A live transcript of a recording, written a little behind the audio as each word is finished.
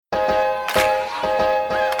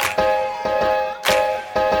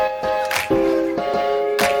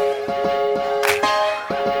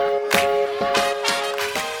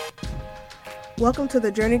Welcome to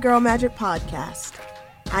the Journey Girl Magic Podcast.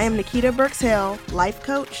 I am Nikita Burks-Hill, life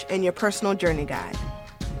coach and your personal journey guide.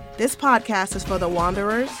 This podcast is for the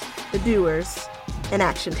wanderers, the doers, and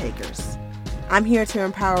action takers. I'm here to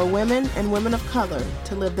empower women and women of color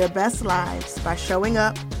to live their best lives by showing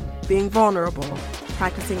up, being vulnerable,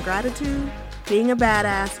 practicing gratitude, being a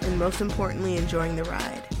badass, and most importantly, enjoying the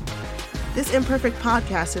ride. This imperfect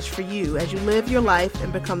podcast is for you as you live your life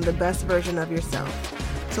and become the best version of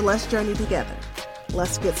yourself. So let's journey together.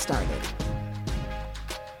 Let's get started.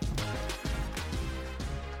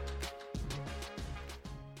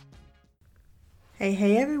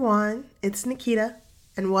 Hey everyone, it's Nikita,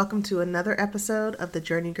 and welcome to another episode of the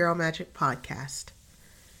Journey Girl Magic Podcast.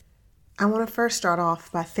 I want to first start off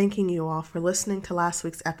by thanking you all for listening to last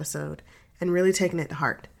week's episode and really taking it to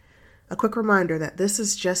heart. A quick reminder that this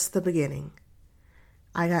is just the beginning.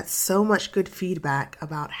 I got so much good feedback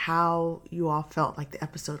about how you all felt like the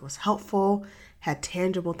episode was helpful, had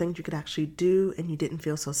tangible things you could actually do, and you didn't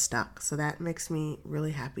feel so stuck. So that makes me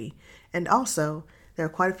really happy. And also, there are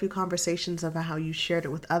quite a few conversations about how you shared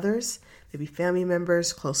it with others, maybe family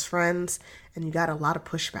members, close friends, and you got a lot of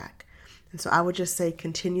pushback. And so I would just say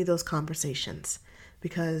continue those conversations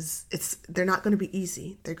because they're not going to be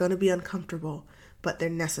easy. They're going to be uncomfortable, but they're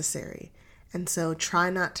necessary. And so try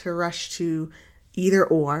not to rush to either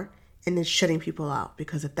or and then shutting people out,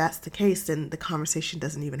 because if that's the case, then the conversation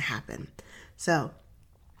doesn't even happen. So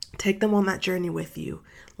take them on that journey with you.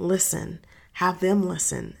 Listen, have them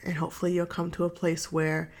listen, and hopefully you'll come to a place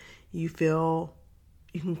where you feel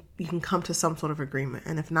you can come to some sort of agreement.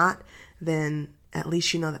 And if not, then at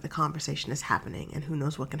least you know that the conversation is happening, and who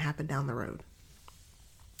knows what can happen down the road.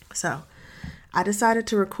 So I decided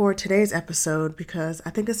to record today's episode because I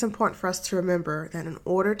think it's important for us to remember that in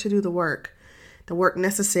order to do the work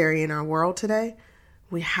necessary in our world today,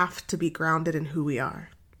 we have to be grounded in who we are.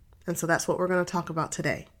 And so that's what we're going to talk about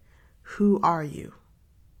today. Who are you?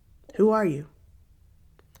 Who are you?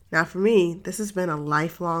 Now for me, this has been a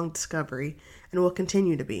lifelong discovery and will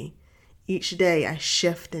continue to be. Each day I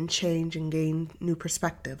shift and change and gain new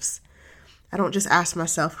perspectives. I don't just ask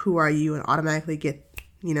myself, who are you, and automatically get,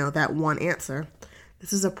 that one answer.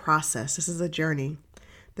 This is a process. This is a journey.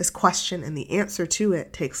 This question and the answer to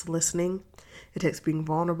it takes listening. It takes being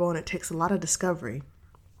vulnerable, and it takes a lot of discovery.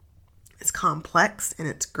 It's complex and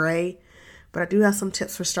it's gray, but I do have some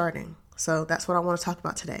tips for starting. So that's what I want to talk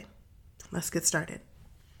about today. Let's get started.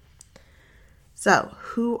 So,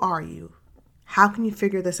 who are you? How can you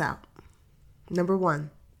figure this out? Number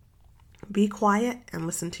 1, be quiet and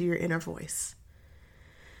listen to your inner voice.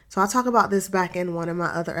 So I'll talk about this back in one of my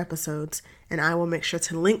other episodes, and I will make sure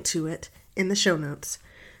to link to it in the show notes.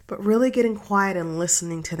 But really getting quiet and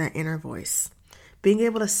listening to that inner voice. Being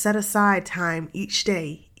able to set aside time each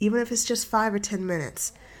day, even if it's just 5 or 10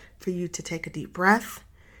 minutes, for you to take a deep breath,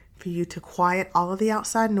 for you to quiet all of the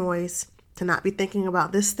outside noise, to not be thinking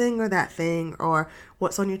about this thing or that thing or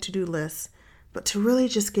what's on your to-do list, but to really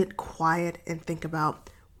just get quiet and think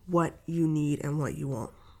about what you need and what you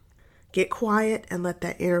want. Get quiet and let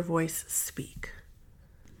that inner voice speak.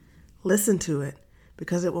 Listen to it,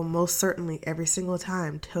 because it will most certainly every single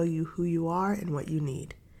time tell you who you are and what you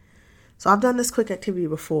need. So I've done this quick activity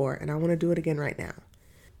before, and I want to do it again right now.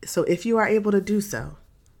 So if you are able to do so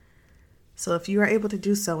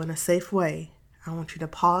in a safe way, I want you to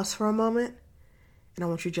pause for a moment, and I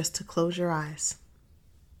want you just to close your eyes.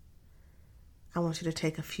 I want you to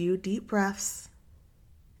take a few deep breaths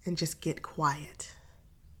and just get quiet.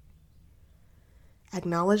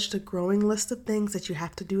 Acknowledge the growing list of things that you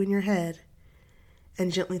have to do in your head,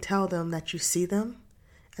 and gently tell them that you see them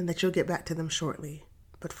and that you'll get back to them shortly.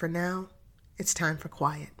 But for now, it's time for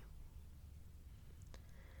quiet.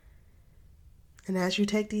 And as you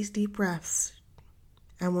take these deep breaths,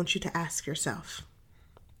 I want you to ask yourself,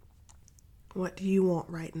 what do you want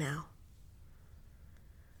right now?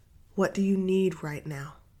 What do you need right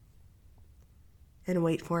now? And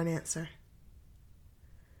wait for an answer.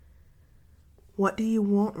 What do you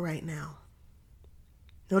want right now?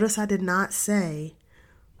 Notice I did not say,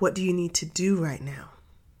 what do you need to do right now?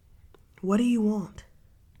 What do you want?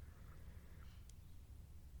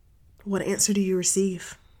 What answer do you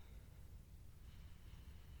receive?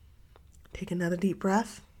 Take another deep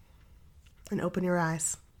breath and open your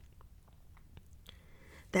eyes.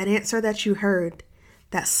 That answer that you heard,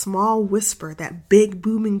 that small whisper, that big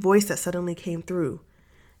booming voice that suddenly came through,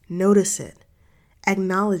 notice it,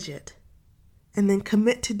 acknowledge it, and then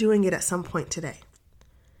commit to doing it at some point today.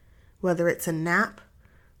 Whether it's a nap,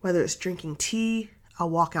 whether it's drinking tea, a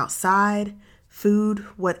walk outside, food,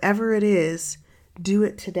 whatever it is, do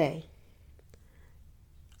it today.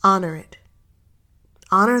 Honor it.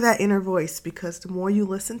 Honor that inner voice, because the more you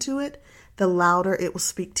listen to it, the louder it will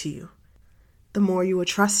speak to you, the more you will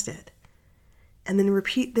trust it. And then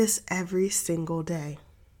repeat this every single day.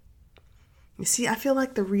 You see, I feel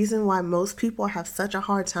like the reason why most people have such a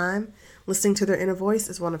hard time listening to their inner voice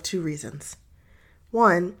is one of two reasons.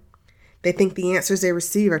 One, they think the answers they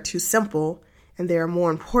receive are too simple and there are more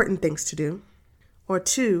important things to do. Or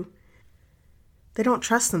two, they don't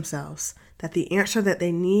trust themselves that the answer that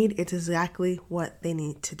they need is exactly what they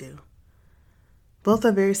need to do. Both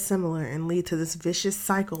are very similar and lead to this vicious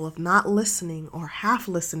cycle of not listening or half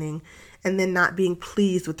listening and then not being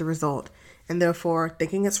pleased with the result, and therefore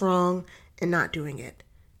thinking it's wrong and not doing it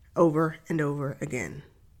over and over again.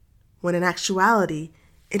 When in actuality,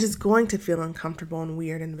 it is going to feel uncomfortable and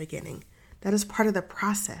weird in the beginning. That is part of the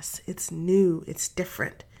process. It's new, it's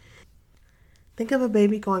different. Think of a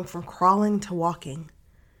baby going from crawling to walking.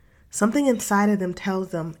 Something inside of them tells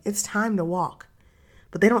them it's time to walk.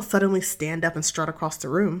 But they don't suddenly stand up and strut across the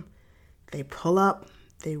room. They pull up,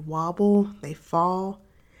 they wobble, they fall.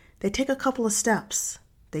 They take a couple of steps.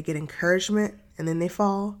 They get encouragement, and then they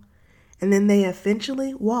fall. And then they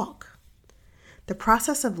eventually walk. The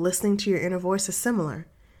process of listening to your inner voice is similar.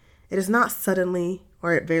 It is not suddenly,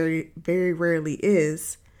 or it very, very rarely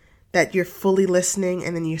is, that you're fully listening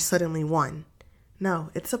and then you suddenly won. No,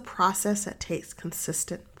 it's a process that takes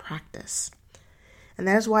consistent practice. And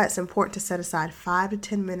that is why it's important to set aside 5 to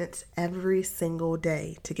 10 minutes every single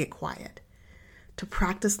day to get quiet, to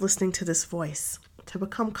practice listening to this voice, to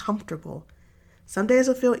become comfortable. Some days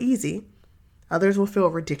will feel easy, others will feel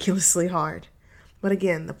ridiculously hard. But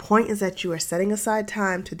again, the point is that you are setting aside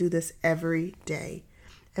time to do this every day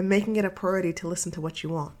and making it a priority to listen to what you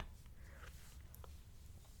want.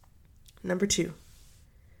 Number 2,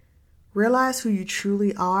 realize who you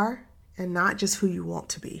truly are and not just who you want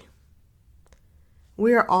to be.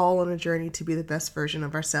 We are all on a journey to be the best version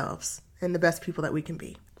of ourselves and the best people that we can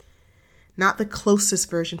be, not the closest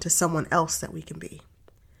version to someone else that we can be.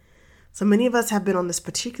 So many of us have been on this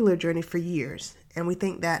particular journey for years, and we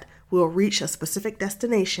think that we'll reach a specific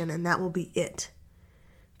destination and that will be it.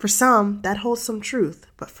 For some, that holds some truth,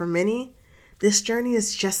 but for many, this journey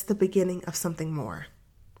is just the beginning of something more.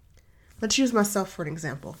 Let's use myself for an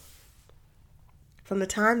example. From the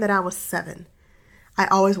time that I was 7, I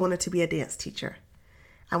always wanted to be a dance teacher.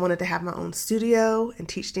 I wanted to have my own studio and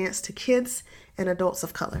teach dance to kids and adults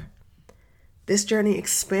of color. This journey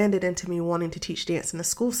expanded into me wanting to teach dance in the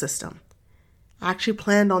school system. I actually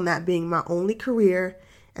planned on that being my only career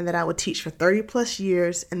and that I would teach for 30 plus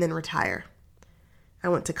years and then retire. I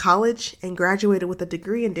went to college and graduated with a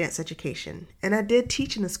degree in dance education, and I did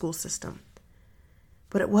teach in the school system.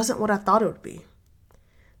 But it wasn't what I thought it would be.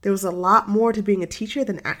 There was a lot more to being a teacher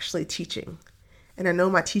than actually teaching. And I know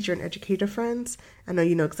my teacher and educator friends, I know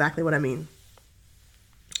you know exactly what I mean.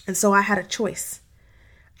 And so I had a choice.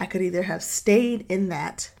 I could either have stayed in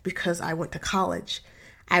that because I went to college.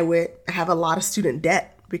 I would have a lot of student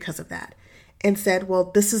debt because of that. And said, well,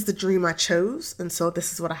 this is the dream I chose, and so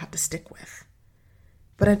this is what I have to stick with.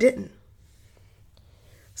 But I didn't.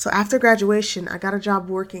 So after graduation, I got a job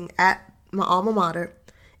working at my alma mater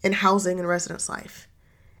in housing and residence life.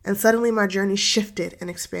 And suddenly my journey shifted and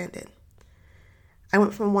expanded. I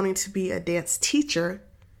went from wanting to be a dance teacher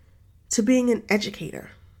to being an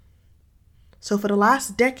educator. So for the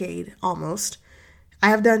last decade, almost, I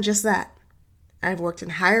have done just that. I've worked in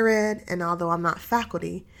higher ed, and although I'm not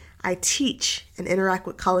faculty, I teach and interact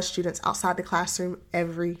with college students outside the classroom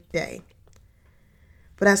every day.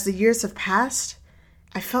 But as the years have passed,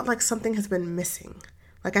 I felt like something has been missing,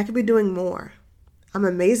 like I could be doing more. I'm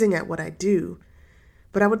amazing at what I do,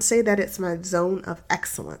 but I would say that it's my zone of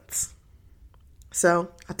excellence.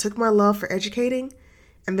 So I took my love for educating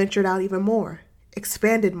and ventured out even more,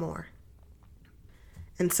 expanded more.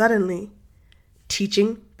 And suddenly,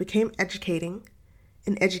 teaching became educating,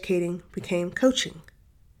 and educating became coaching.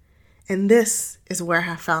 And this is where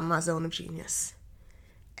I found my zone of genius.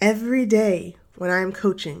 Every day when I am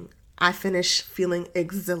coaching, I finish feeling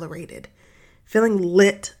exhilarated, feeling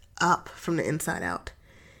lit up from the inside out.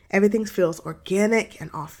 Everything feels organic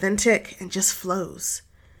and authentic and just flows.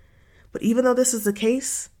 But even though this is the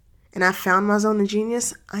case, and I found my zone of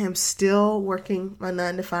genius, I am still working my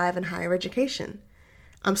 9 to 5 in higher education.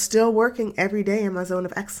 I'm still working every day in my zone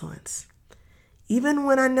of excellence, even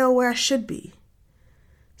when I know where I should be.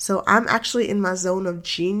 So I'm actually in my zone of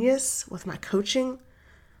genius with my coaching,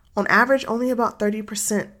 on average only about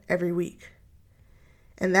 30% every week.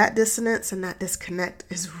 And that dissonance and that disconnect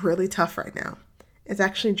is really tough right now. It's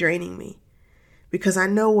actually draining me because I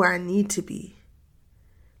know where I need to be,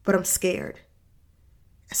 but I'm scared.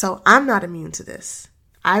 So I'm not immune to this.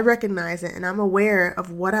 I recognize it and I'm aware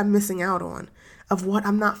of what I'm missing out on, of what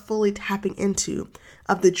I'm not fully tapping into,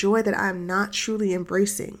 of the joy that I'm not truly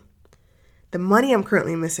embracing, the money I'm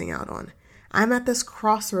currently missing out on. I'm at this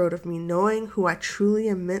crossroad of me knowing who I truly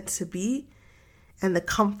am meant to be and the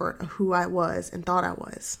comfort of who I was and thought I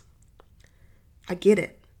was. I get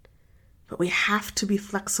it, but we have to be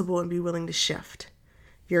flexible and be willing to shift.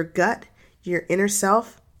 Your gut, your inner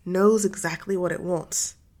self knows exactly what it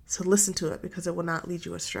wants. So listen to it because it will not lead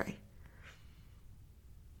you astray.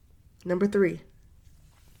 Number 3,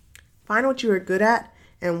 find what you are good at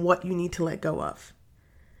and what you need to let go of.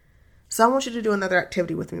 So I want you to do another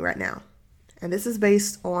activity with me right now. And this is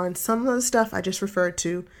based on some of the stuff I just referred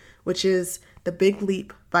to, which is The Big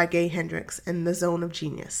Leap by Gay Hendricks and The Zone of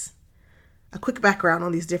Genius. A quick background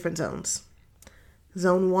on these different zones.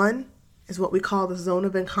 Zone 1 is what we call the zone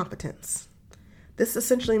of incompetence. This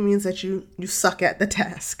essentially means that you suck at the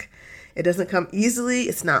task. It doesn't come easily.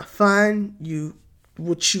 It's not fun. You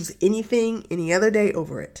would choose anything any other day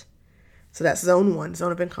over it. So that's zone 1,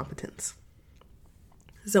 zone of incompetence.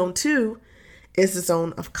 Zone 2 is the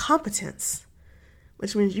zone of competence,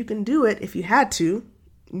 which means you can do it if you had to.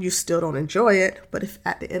 You still don't enjoy it, but if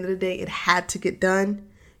at the end of the day it had to get done,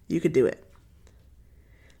 you could do it.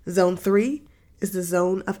 Zone 3 is the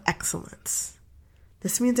zone of excellence.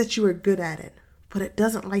 This means that you are good at it, but it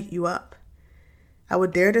doesn't light you up. I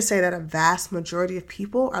would dare to say that a vast majority of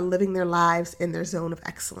people are living their lives in their zone of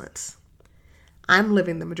excellence. I'm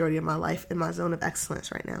living the majority of my life in my zone of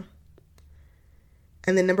excellence right now.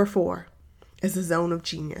 And then number 4 is the zone of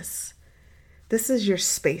genius. This is your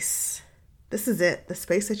space. This is it, the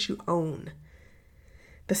space that you own,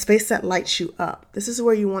 the space that lights you up. This is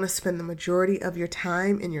where you want to spend the majority of your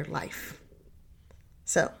time in your life.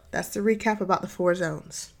 So that's the recap about the 4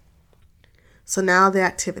 zones. So now the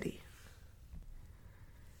activity.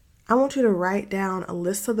 I want you to write down a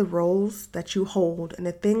list of the roles that you hold and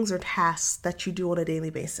the things or tasks that you do on a daily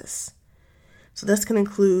basis. So this can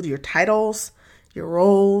include your titles, your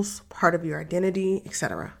roles, part of your identity,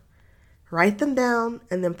 etc. Write them down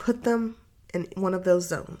and then put them in one of those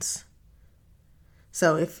zones.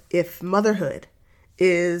 So if motherhood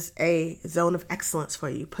is a zone of excellence for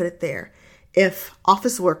you, put it there. If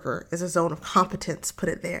office worker is a zone of competence, put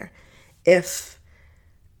it there. If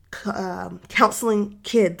counseling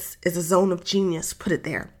kids is a zone of genius, put it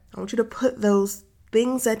there. I want you to put those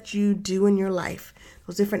things that you do in your life,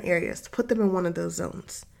 those different areas, to put them in one of those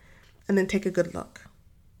zones. And then take a good look.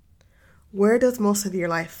 Where does most of your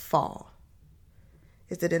life fall?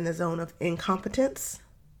 Is it in the zone of incompetence,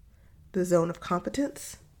 the zone of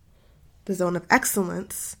competence, the zone of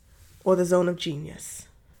excellence, or the zone of genius?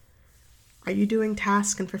 Are you doing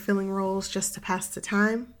tasks and fulfilling roles just to pass the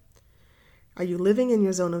time? Are you living in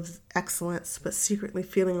your zone of excellence but secretly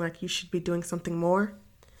feeling like you should be doing something more?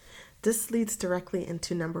 This leads directly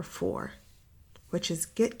into number 4, which is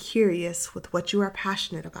get curious with what you are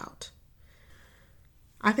passionate about.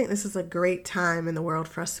 I think this is a great time in the world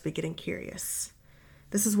for us to be getting curious.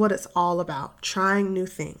 This is what it's all about, trying new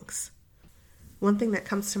things. One thing that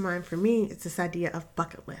comes to mind for me is this idea of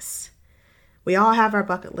bucket lists. We all have our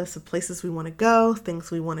bucket list of places we want to go,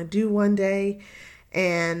 things we want to do one day,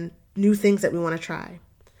 and new things that we want to try.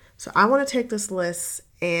 So I want to take this list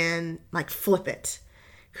and flip it,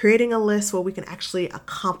 creating a list where we can actually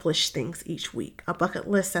accomplish things each week, a bucket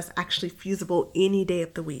list that's actually feasible any day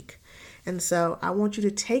of the week. And so I want you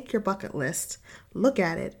to take your bucket list, look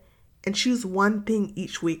at it, and choose one thing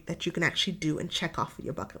each week that you can actually do and check off of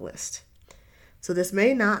your bucket list. So this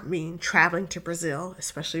may not mean traveling to Brazil,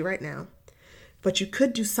 especially right now, but you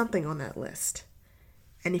could do something on that list.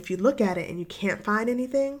 And if you look at it and you can't find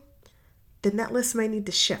anything, then that list may need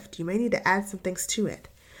to shift. You may need to add some things to it.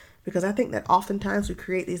 Because I think that oftentimes we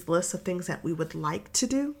create these lists of things that we would like to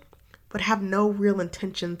do, but have no real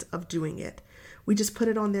intentions of doing it. We just put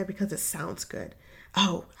it on there because it sounds good.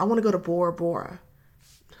 Oh, I want to go to Bora Bora.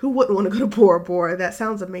 Who wouldn't want to go to Bora Bora? That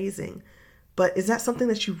sounds amazing. But is that something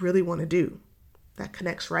that you really want to do? That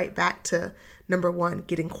connects right back to number 1,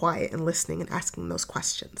 getting quiet and listening and asking those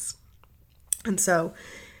questions. And so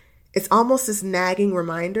it's almost this nagging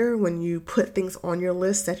reminder when you put things on your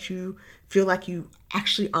list that you feel like you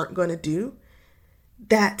actually aren't going to do,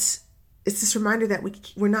 that it's this reminder that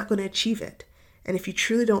we're not going to achieve it. And if you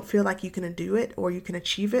truly don't feel like you can do it or you can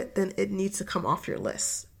achieve it, then it needs to come off your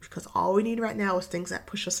list. Because all we need right now is things that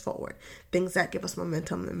push us forward, things that give us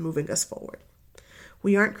momentum and moving us forward.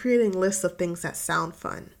 We aren't creating lists of things that sound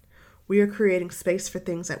fun. We are creating space for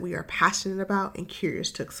things that we are passionate about and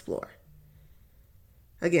curious to explore.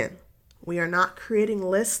 Again, we are not creating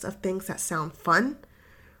lists of things that sound fun.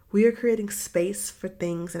 We are creating space for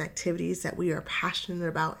things and activities that we are passionate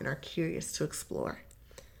about and are curious to explore.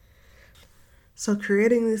 So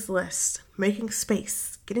creating this list, making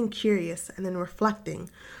space, getting curious, and then reflecting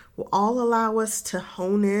will all allow us to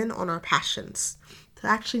hone in on our passions, to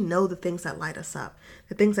actually know the things that light us up,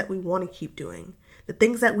 the things that we want to keep doing, the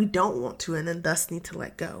things that we don't want to and then thus need to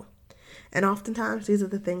let go. And oftentimes these are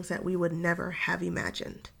the things that we would never have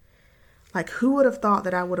imagined. Like, who would have thought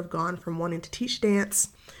that I would have gone from wanting to teach dance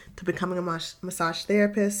to becoming a massage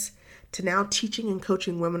therapist to now teaching and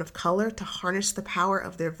coaching women of color to harness the power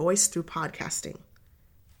of their voice through podcasting?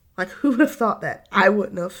 Like, who would have thought that? I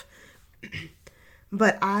wouldn't have.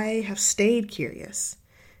 But I have stayed curious.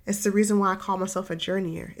 It's the reason why I call myself a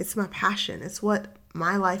journeyer. It's my passion. It's what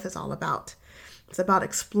my life is all about. It's about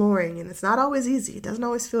exploring, and it's not always easy. It doesn't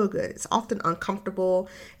always feel good. It's often uncomfortable,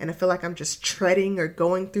 and I feel like I'm just treading or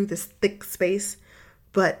going through this thick space.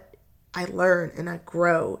 But I learn and I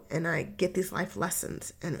grow and I get these life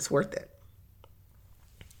lessons, and it's worth it.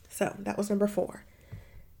 So that was number 4.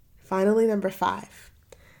 Finally, number 5,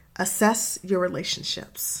 assess your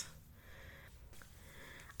relationships.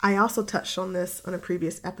 I also touched on this on a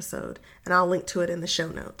previous episode, and I'll link to it in the show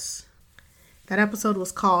notes. That episode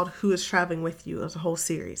was called Who is Traveling With You? It was a whole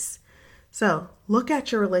series. So look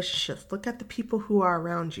at your relationships, look at the people who are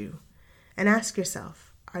around you, and ask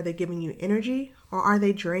yourself, are they giving you energy or are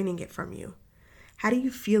they draining it from you? How do you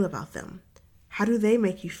feel about them? How do they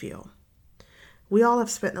make you feel? We all have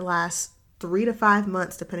spent the last 3 to 5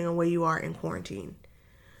 months, depending on where you are, in quarantine.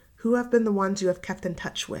 Who have been the ones you have kept in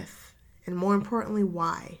touch with? And more importantly,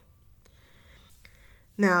 why?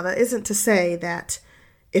 Now, that isn't to say that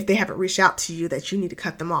if they haven't reached out to you that you need to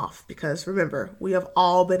cut them off, because remember, we have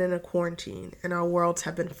all been in a quarantine and our worlds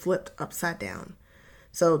have been flipped upside down.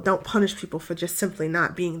 So don't punish people for just simply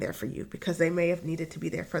not being there for you, because they may have needed to be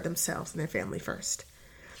there for themselves and their family first.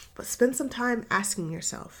 But spend some time asking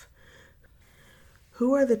yourself,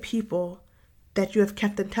 who are the people that you have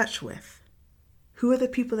kept in touch with? Who are the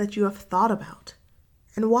people that you have thought about?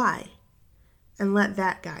 And why? And let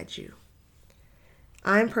that guide you.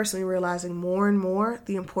 I'm personally realizing more and more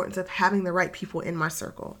the importance of having the right people in my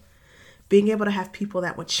circle. Being able to have people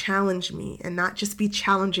that would challenge me and not just be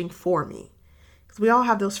challenging for me. Because we all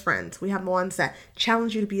have those friends. We have the ones that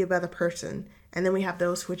challenge you to be a better person. And then we have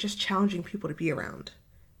those who are just challenging people to be around.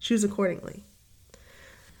 Choose accordingly.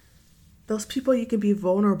 Those people you can be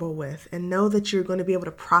vulnerable with and know that you're going to be able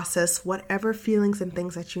to process whatever feelings and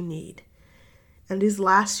things that you need. And these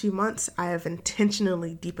last few months, I have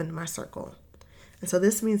intentionally deepened my circle. And so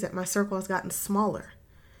this means that my circle has gotten smaller.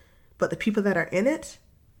 But the people that are in it,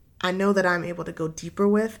 I know that I'm able to go deeper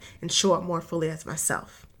with and show up more fully as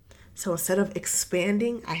myself. So instead of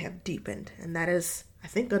expanding, I have deepened. And that is, I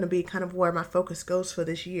think, going to be kind of where my focus goes for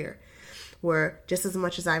this year. Where just as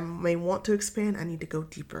much as I may want to expand, I need to go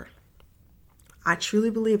deeper. I truly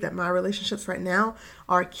believe that my relationships right now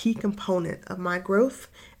are a key component of my growth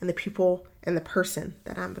and the people and the person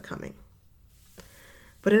that I'm becoming.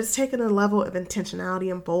 But it has taken a level of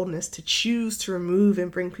intentionality and boldness to choose to remove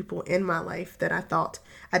and bring people in my life that I thought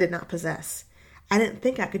I did not possess. I didn't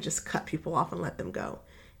think I could just cut people off and let them go.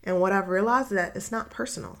 And what I've realized is that it's not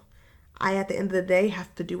personal. I, at the end of the day,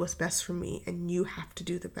 have to do what's best for me, and you have to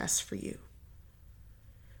do the best for you.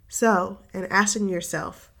 So, in asking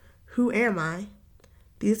yourself, who am I?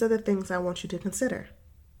 These are the things I want you to consider.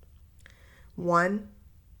 1,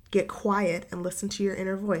 get quiet and listen to your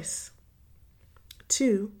inner voice.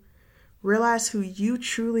 2, realize who you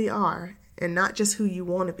truly are and not just who you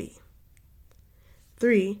want to be.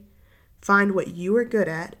 3, find what you are good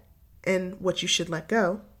at and what you should let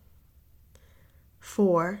go.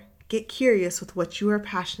 4, get curious with what you are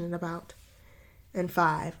passionate about. And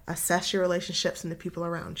 5, assess your relationships and the people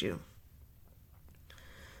around you.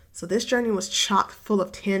 So this journey was chock full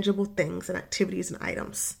of tangible things and activities and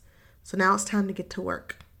items. So now it's time to get to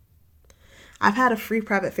work. I've had a free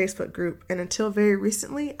private Facebook group, and until very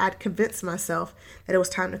recently, I'd convinced myself that it was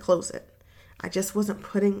time to close it. I just wasn't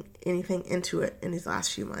putting anything into it in these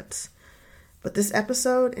last few months. But this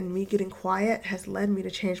episode and me getting quiet has led me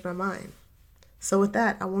to change my mind. So with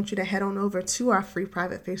that, I want you to head on over to our free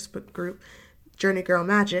private Facebook group, Journey Girl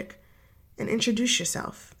Magic, and introduce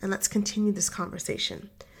yourself, and let's continue this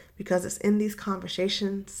conversation, because it's in these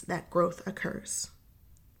conversations that growth occurs.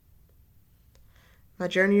 My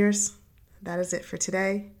journeyers, that is it for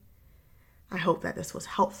today. I hope that this was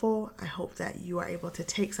helpful. I hope that you are able to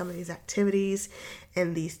take some of these activities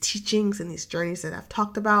and these teachings and these journeys that I've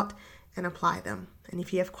talked about and apply them. And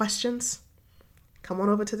if you have questions, come on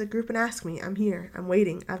over to the group and ask me. I'm here. I'm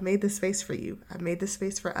waiting. I've made this space for you. I've made this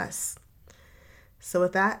space for us. So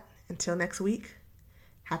with that, until next week,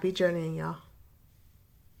 Happy journeying, y'all.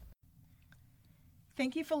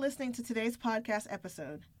 Thank you for listening to today's podcast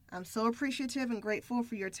episode. I'm so appreciative and grateful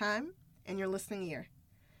for your time and your listening ear.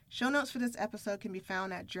 Show notes for this episode can be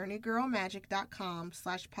found at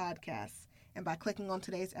journeygirlmagic.com/podcasts and by clicking on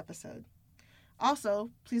today's episode. Also,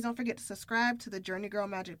 please don't forget to subscribe to the Journey Girl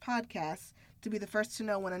Magic podcast to be the first to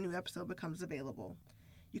know when a new episode becomes available.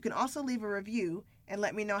 You can also leave a review and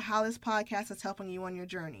let me know how this podcast is helping you on your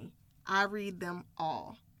journey. I read them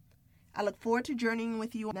all. I look forward to journeying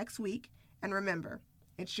with you next week, and remember,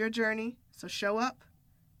 it's your journey, so show up,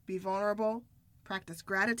 be vulnerable, practice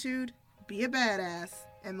gratitude, be a badass,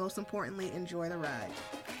 and most importantly, enjoy the ride.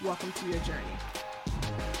 Welcome to your journey.